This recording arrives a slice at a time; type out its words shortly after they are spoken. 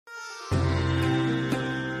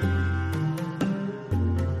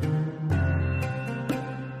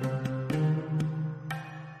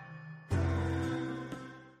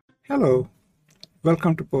Hello,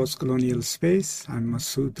 welcome to Postcolonial Space. I'm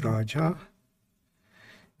Masood Raja,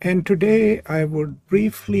 and today I would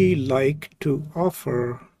briefly like to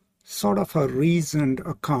offer sort of a reasoned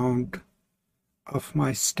account of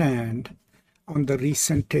my stand on the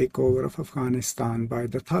recent takeover of Afghanistan by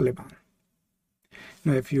the Taliban.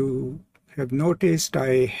 Now, if you have noticed,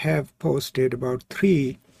 I have posted about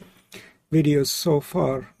 3 videos so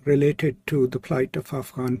far related to the plight of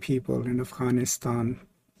Afghan people in Afghanistan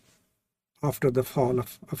after the fall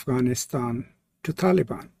of Afghanistan to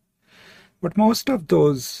Taliban. But most of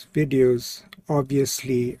those videos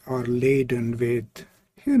obviously are laden with,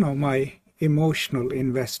 my emotional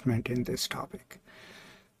investment in this topic.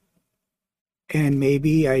 And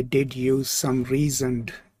maybe I did use some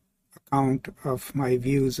reasoned account of my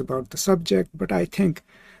views about the subject, but I think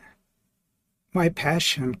my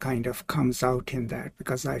passion kind of comes out in that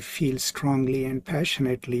because I feel strongly and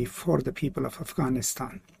passionately for the people of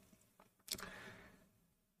Afghanistan.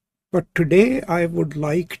 But today I would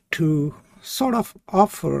like to sort of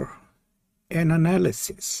offer an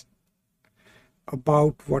analysis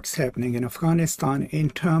about what's happening in Afghanistan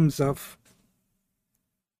in terms of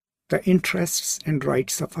the interests and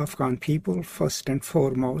rights of Afghan people, first and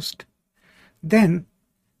foremost, then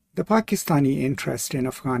the Pakistani interest in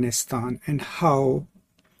Afghanistan and how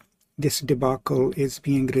this debacle is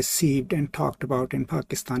being received and talked about in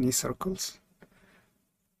Pakistani circles,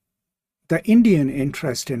 the Indian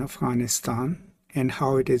interest in Afghanistan and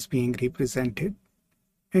how it is being represented,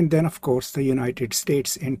 and then, of course, the United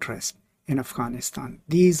States interest in Afghanistan.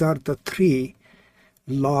 These are the 3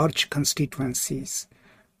 large constituencies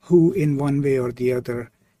who, in one way or the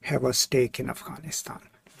other, have a stake in Afghanistan.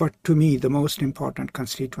 But to me, the most important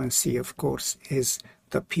constituency, of course, is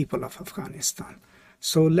the people of Afghanistan.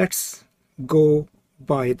 So let's go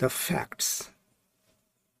by the facts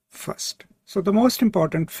first. So the most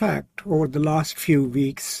important fact over the last few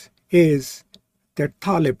weeks is that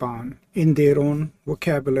Taliban, in their own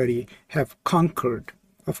vocabulary, have conquered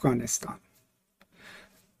Afghanistan.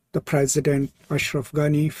 The president, Ashraf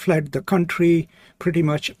Ghani, fled the country. Pretty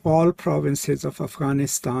much all provinces of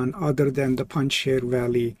Afghanistan, other than the Panjshir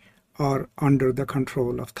Valley, are under the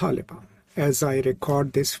control of Taliban. As I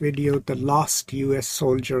record this video, the last US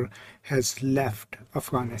soldier has left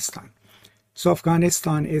Afghanistan. So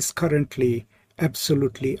Afghanistan is currently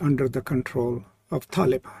absolutely under the control of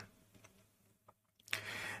Taliban.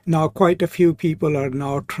 Now, quite a few people are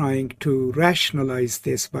now trying to rationalize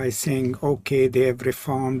this by saying, okay, they have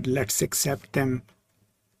reformed, let's accept them.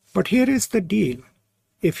 But here is the deal.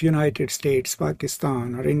 If United States,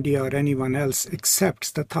 Pakistan, or India, or anyone else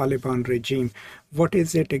accepts the Taliban regime, what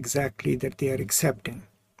is it exactly that they are accepting?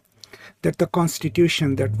 That the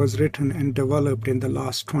constitution that was written and developed in the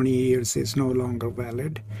last 20 years is no longer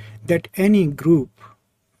valid, that any group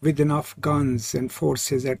with enough guns and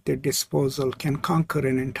forces at their disposal can conquer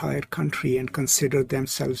an entire country and consider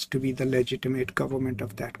themselves to be the legitimate government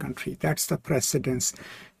of that country. That's the precedence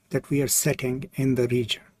that we are setting in the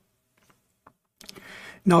region.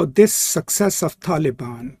 Now, this success of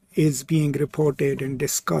Taliban is being reported and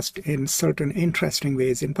discussed in certain interesting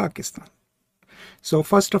ways in Pakistan. So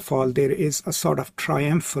first of all, there is a sort of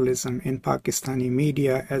triumphalism in Pakistani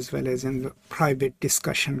media as well as in the private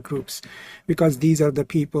discussion groups, because these are the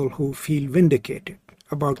people who feel vindicated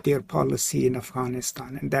about their policy in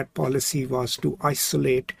Afghanistan. And that policy was to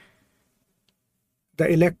isolate the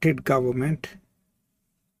elected government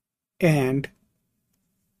and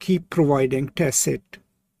keep providing tacit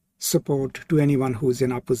support to anyone who's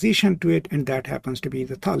in opposition to it, and that happens to be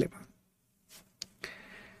the Taliban.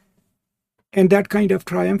 And that kind of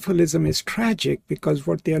triumphalism is tragic because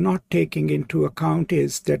what they are not taking into account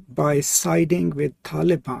is that by siding with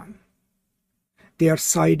Taliban, they are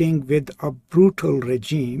siding with a brutal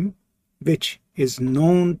regime which is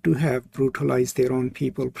known to have brutalized their own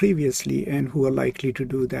people previously and who are likely to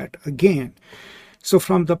do that again. So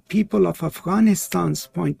from the people of Afghanistan's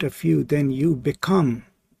point of view, then you become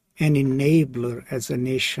an enabler as a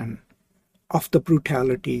nation of the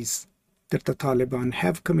brutalities that the Taliban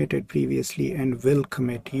have committed previously and will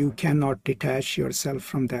commit. You cannot detach yourself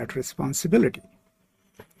from that responsibility.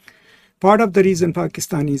 Part of the reason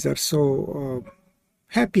Pakistanis are so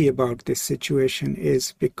happy about this situation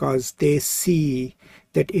is because they see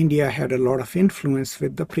that India had a lot of influence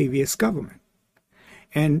with the previous government.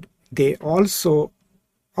 And they also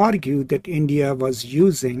argue that India was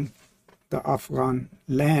using the Afghan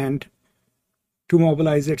land to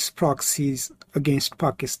mobilize its proxies against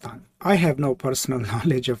Pakistan. I have no personal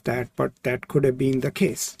knowledge of that, but that could have been the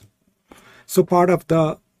case. So part of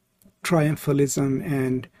the triumphalism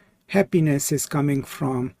and happiness is coming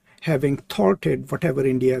from having thwarted whatever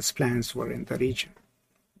India's plans were in the region.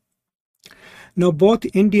 Now, both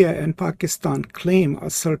India and Pakistan claim a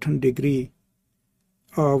certain degree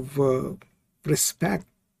of respect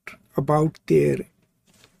about their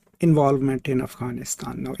involvement in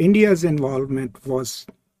Afghanistan. Now, India's involvement was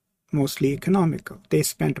mostly economical. They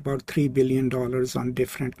spent about $3 billion on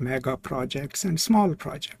different mega projects and small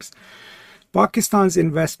projects. Pakistan's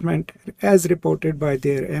investment, as reported by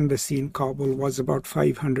their embassy in Kabul, was about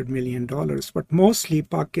 $500 million, but mostly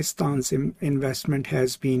Pakistan's investment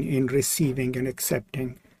has been in receiving and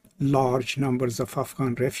accepting large numbers of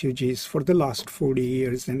Afghan refugees for the last 40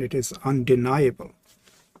 years, and it is undeniable.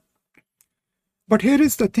 But here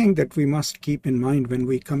is the thing that we must keep in mind when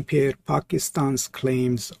we compare Pakistan's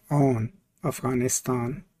claims on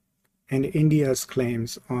Afghanistan and India's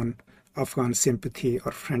claims on Afghan sympathy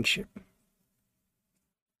or friendship.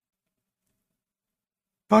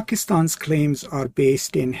 Pakistan's claims are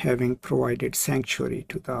based in having provided sanctuary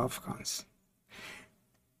to the Afghans.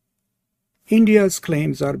 India's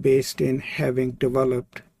claims are based in having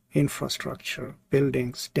developed infrastructure,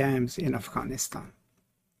 buildings, dams in Afghanistan.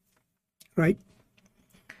 Right?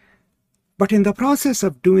 But in the process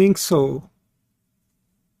of doing so,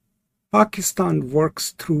 Pakistan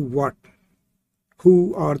works through what?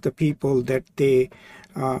 Who are the people that they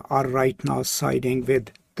are right now siding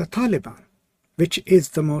with? The Taliban, which is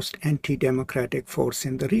the most anti-democratic force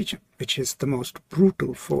in the region, which is the most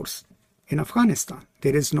brutal force in Afghanistan.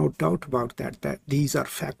 There is no doubt about that these are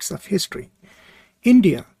facts of history.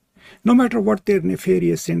 India, no matter what their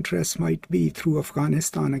nefarious interests might be through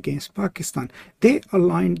Afghanistan against Pakistan, they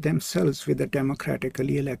aligned themselves with a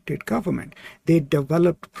democratically elected government. They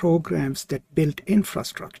developed programs that built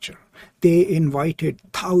infrastructure. They invited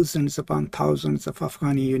thousands upon thousands of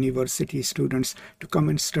Afghani university students to come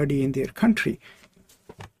and study in their country.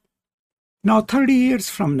 Now, 30 years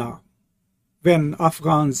from now, when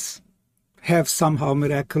Afghans have somehow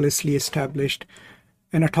miraculously established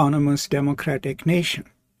an autonomous democratic nation,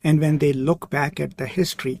 and when they look back at the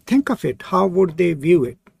history, think of it, how would they view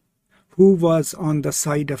it? Who was on the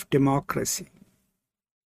side of democracy?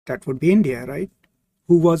 That would be India, right?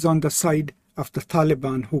 Who was on the side of the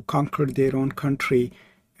Taliban, who conquered their own country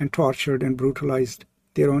and tortured and brutalized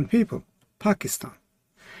their own people? Pakistan.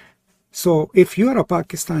 So if you're a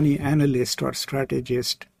Pakistani analyst or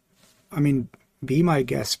strategist, be my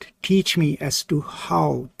guest, teach me as to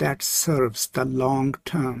how that serves the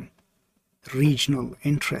long-term regional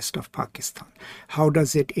interest of Pakistan. How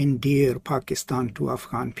does it endear Pakistan to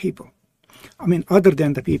Afghan people? Other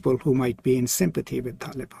than the people who might be in sympathy with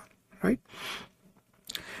Taliban, right?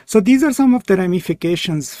 So these are some of the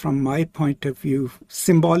ramifications from my point of view,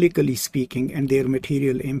 symbolically speaking, and their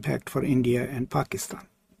material impact for India and Pakistan.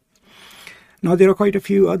 Now, there are quite a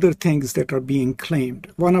few other things that are being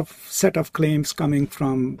claimed. One set of claims coming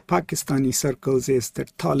from Pakistani circles is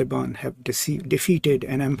that Taliban have defeated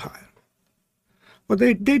an empire. Well,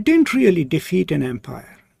 they didn't really defeat an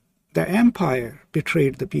empire. The empire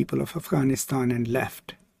betrayed the people of Afghanistan and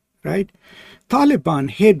left, right? Taliban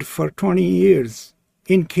hid for 20 years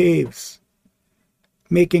in caves,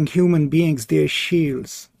 making human beings their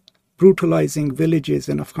shields, brutalizing villages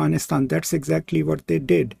in Afghanistan. That's exactly what they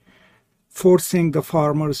did, forcing the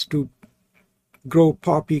farmers to grow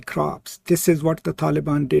poppy crops. This is what the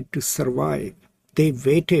Taliban did to survive. They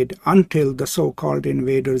waited until the so-called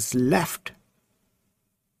invaders left,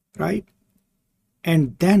 right?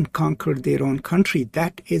 And then conquered their own country.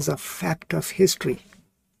 That is a fact of history.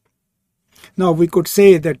 Now, we could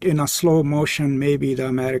say that in a slow motion, maybe the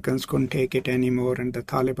Americans couldn't take it anymore and the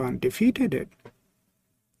Taliban defeated it.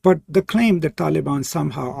 But the claim that Taliban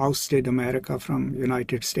somehow ousted America from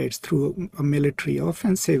United States through a military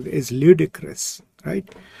offensive is ludicrous,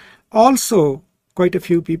 right? Also, quite a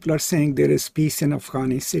few people are saying there is peace in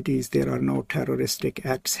Afghani cities. There are no terroristic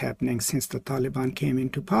acts happening since the Taliban came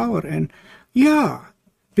into power. And yeah,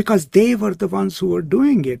 because they were the ones who were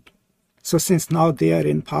doing it. So since now they are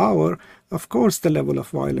in power, of course the level of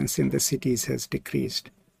violence in the cities has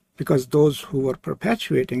decreased, because those who were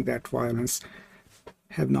perpetuating that violence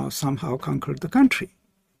have now somehow conquered the country.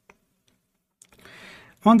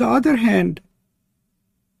 On the other hand,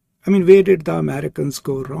 where did the Americans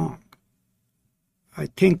go wrong? I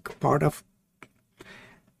think part of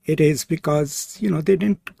it is because, they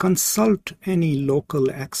didn't consult any local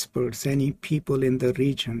experts, any people in the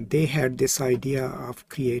region. They had this idea of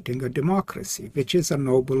creating a democracy, which is a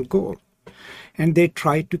noble goal. And they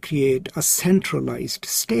tried to create a centralized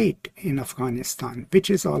state in Afghanistan, which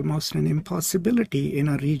is almost an impossibility in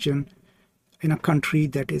a region, in a country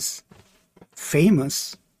that is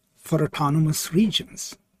famous for autonomous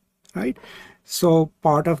regions, right? So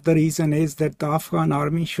part of the reason is that the Afghan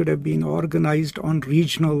army should have been organized on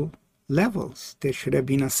regional levels. There should have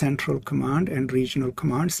been a central command and regional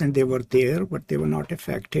commands, and they were there, but they were not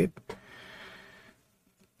effective.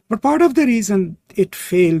 But part of the reason it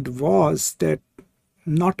failed was that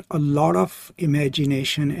not a lot of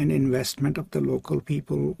imagination and investment of the local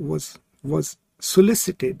people was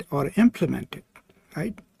solicited or implemented,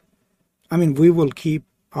 right? I mean, we will keep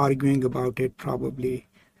arguing about it probably,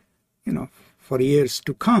 for years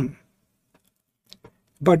to come.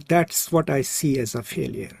 But that's what I see as a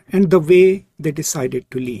failure, and the way they decided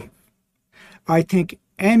to leave. I think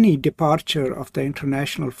any departure of the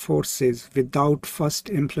international forces without first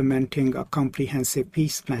implementing a comprehensive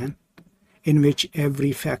peace plan in which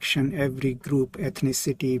every faction, every group,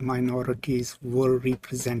 ethnicity, minorities were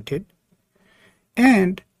represented,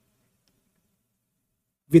 and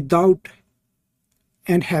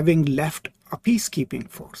having left a peacekeeping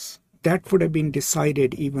force. That would have been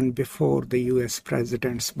decided even before the US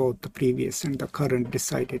presidents, both the previous and the current,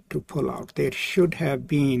 decided to pull out. There should have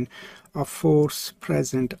been a force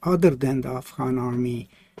present other than the Afghan army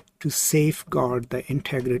to safeguard the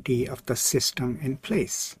integrity of the system in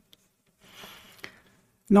place.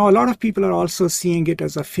 Now, a lot of people are also seeing it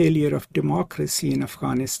as a failure of democracy in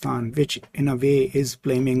Afghanistan, which in a way is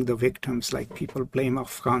blaming the victims, like people blame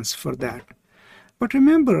Afghans for that. But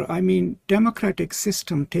remember, democratic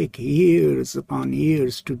systems take years upon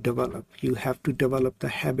years to develop. You have to develop the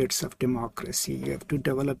habits of democracy. You have to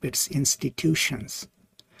develop its institutions.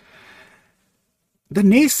 The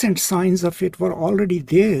nascent signs of it were already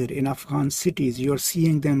there in Afghan cities. You're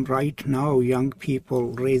seeing them right now, young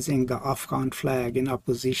people raising the Afghan flag in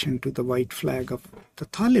opposition to the white flag of the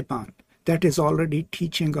Taliban. That is already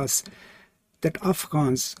teaching us that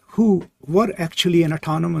Afghans, who were actually an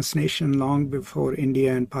autonomous nation long before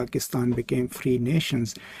India and Pakistan became free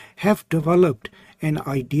nations, have developed an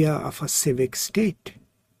idea of a civic state.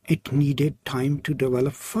 It needed time to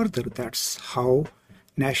develop further. That's how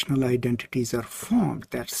national identities are formed.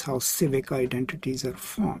 That's how civic identities are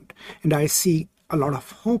formed. And I see a lot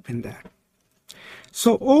of hope in that.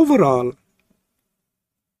 So overall,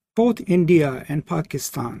 both India and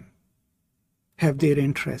Pakistan have their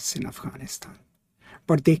interests in Afghanistan,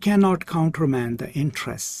 but they cannot countermand the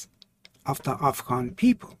interests of the Afghan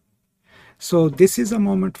people. So this is a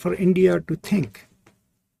moment for India to think,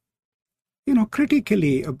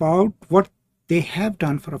 critically about what they have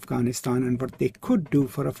done for Afghanistan and what they could do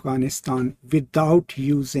for Afghanistan without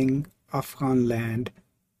using Afghan land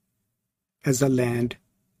as a land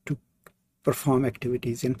to perform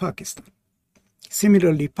activities in Pakistan.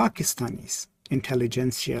 Similarly, Pakistanis,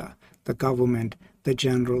 intelligentsia, the government, the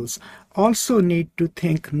generals, also need to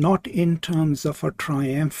think not in terms of a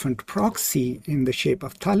triumphant proxy in the shape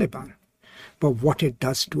of Taliban, but what it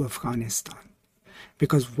does to Afghanistan.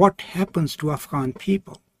 Because what happens to Afghan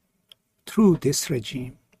people through this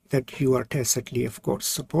regime that you are tacitly, of course,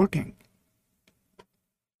 supporting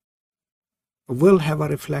will have a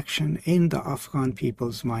reflection in the Afghan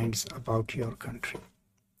people's minds about your country.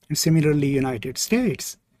 And similarly, United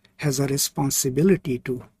States has a responsibility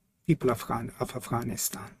to people of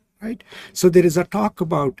Afghanistan, right? So there is a talk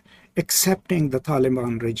about accepting the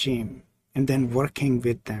Taliban regime and then working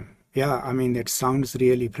with them. Yeah, it sounds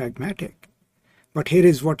really pragmatic. But here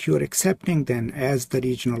is what you're accepting then as the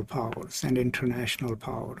regional powers and international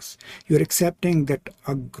powers. You're accepting that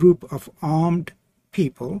a group of armed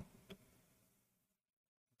people,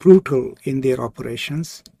 brutal in their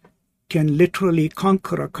operations, can literally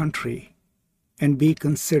conquer a country and be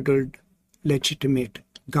considered legitimate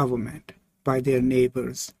government by their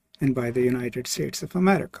neighbors and by the United States of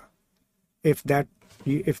America. If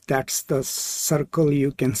that's the circle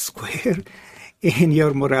you can square in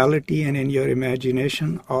your morality and in your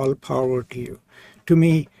imagination, all power to you. To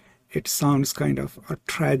me, it sounds kind of a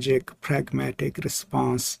tragic, pragmatic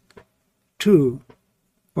response to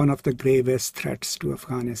one of the gravest threats to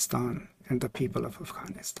Afghanistan and the people of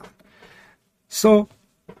Afghanistan. So,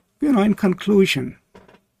 in conclusion,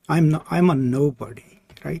 I'm a nobody,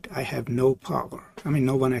 right? I have no power.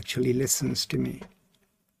 No one actually listens to me.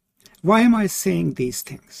 Why am I saying these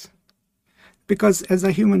things? Because as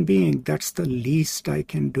a human being, that's the least I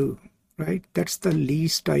can do, right? That's the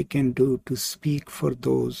least I can do to speak for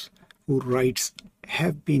those whose rights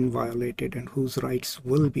have been violated and whose rights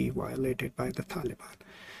will be violated by the Taliban.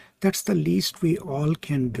 That's the least we all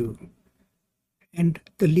can do. And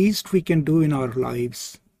the least we can do in our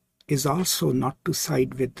lives is also not to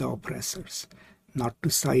side with the oppressors, not to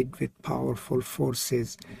side with powerful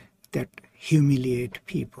forces that humiliate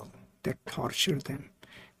people, that torture them,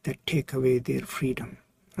 that take away their freedom,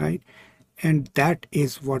 right? And that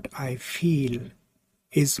is what I feel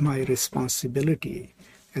is my responsibility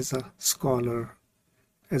as a scholar,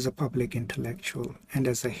 as a public intellectual, and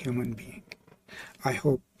as a human being. I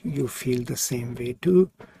hope you feel the same way too,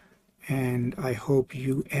 and I hope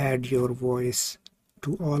you add your voice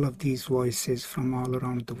to all of these voices from all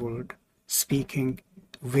around the world, speaking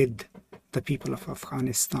with the people of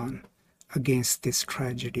Afghanistan against this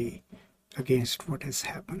tragedy, against what has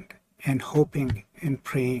happened, and hoping and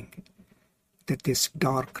praying that this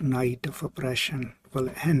dark night of oppression will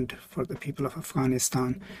end for the people of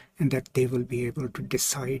Afghanistan, and that they will be able to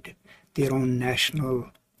decide their own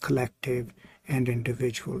national, collective, and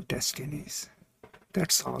individual destinies.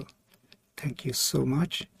 That's all. Thank you so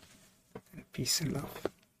much, and peace and love.